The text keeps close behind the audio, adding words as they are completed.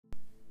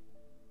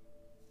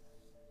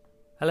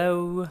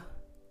Hello,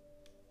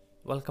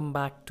 welcome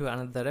back to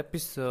another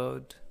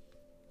episode.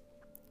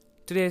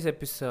 Today's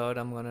episode,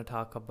 I'm going to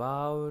talk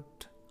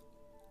about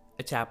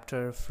a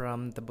chapter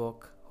from the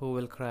book Who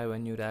Will Cry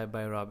When You Die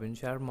by Robin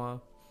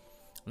Sharma.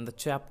 And the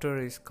chapter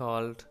is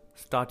called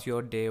Start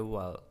Your Day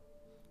Well.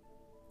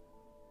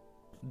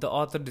 The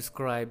author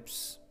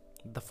describes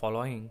the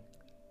following: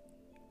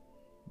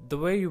 the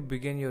way you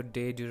begin your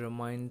day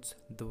determines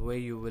the way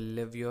you will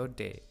live your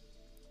day.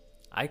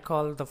 I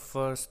call the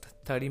first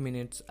 30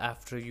 minutes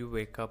after you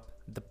wake up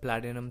the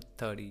Platinum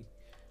 30,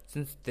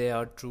 since they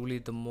are truly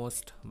the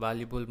most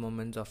valuable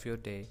moments of your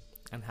day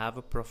and have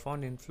a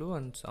profound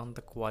influence on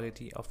the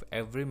quality of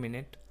every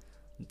minute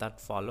that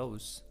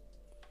follows.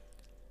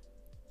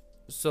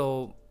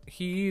 So,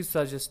 he is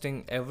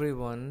suggesting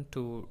everyone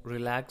to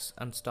relax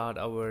and start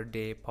our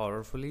day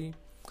powerfully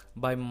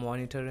by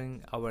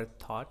monitoring our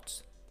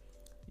thoughts.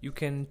 You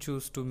can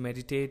choose to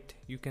meditate,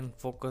 you can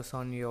focus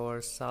on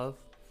yourself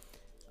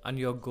and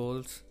your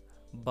goals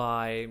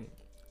by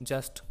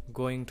just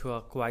going to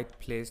a quiet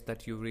place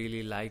that you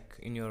really like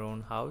in your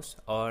own house,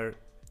 or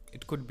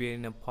it could be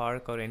in a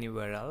park or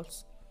anywhere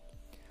else.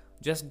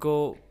 Just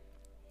go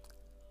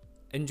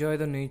enjoy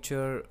the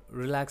nature,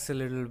 relax a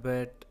little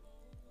bit,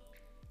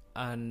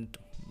 and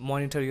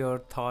monitor your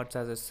thoughts,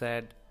 as I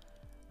said,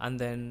 and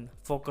then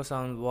focus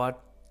on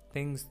what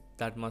things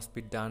that must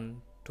be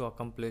done to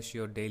accomplish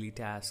your daily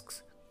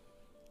tasks,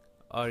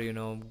 or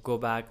go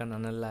back and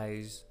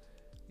analyze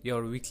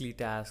your weekly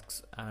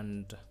tasks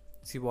and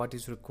see what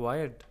is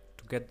required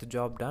to get the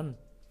job done.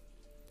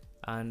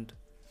 And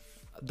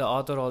the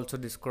author also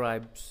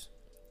describes,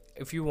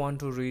 if you want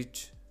to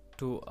reach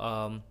to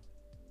a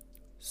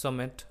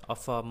summit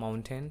of a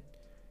mountain,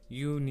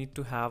 you need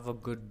to have a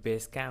good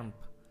base camp.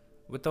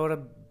 Without a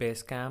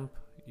base camp,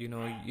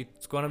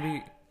 it's gonna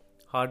be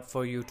hard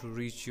for you to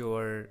reach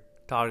your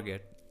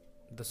target,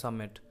 the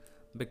summit,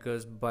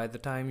 because by the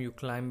time you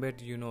climb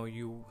it,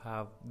 you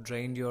have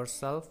drained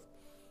yourself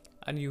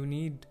and you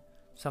need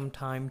some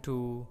time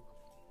to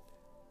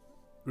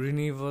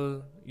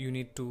renewal, you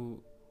need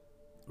to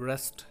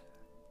rest.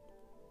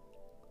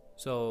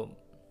 So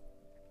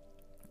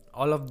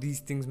all of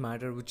these things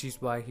matter, which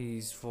is why he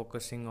is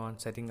focusing on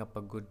setting up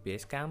a good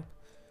base camp.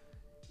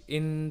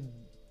 In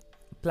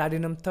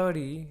Platinum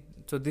 30,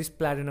 so this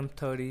Platinum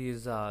 30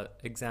 is an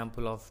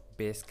example of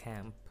base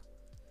camp.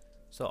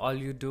 So all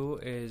you do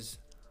is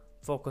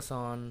focus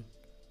on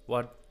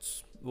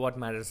what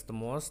matters the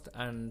most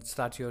and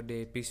start your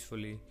day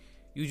peacefully.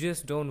 You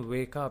just don't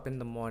wake up in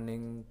the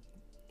morning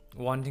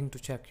wanting to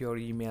check your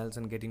emails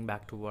and getting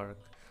back to work.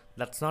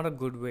 That's not a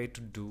good way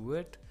to do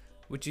it,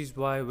 which is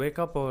why wake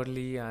up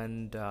early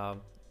and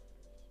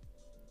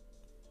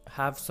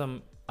have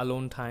some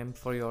alone time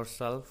for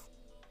yourself.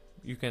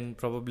 You can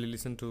probably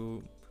listen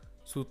to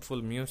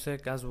soothful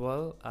music as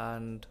well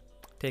and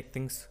take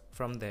things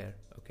from there.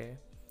 Okay,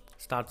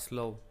 start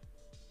slow.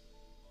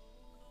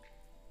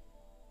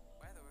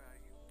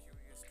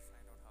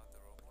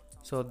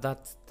 So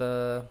that's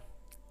the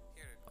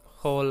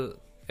whole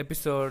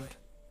episode.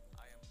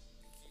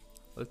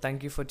 Well,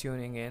 thank you for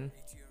tuning in.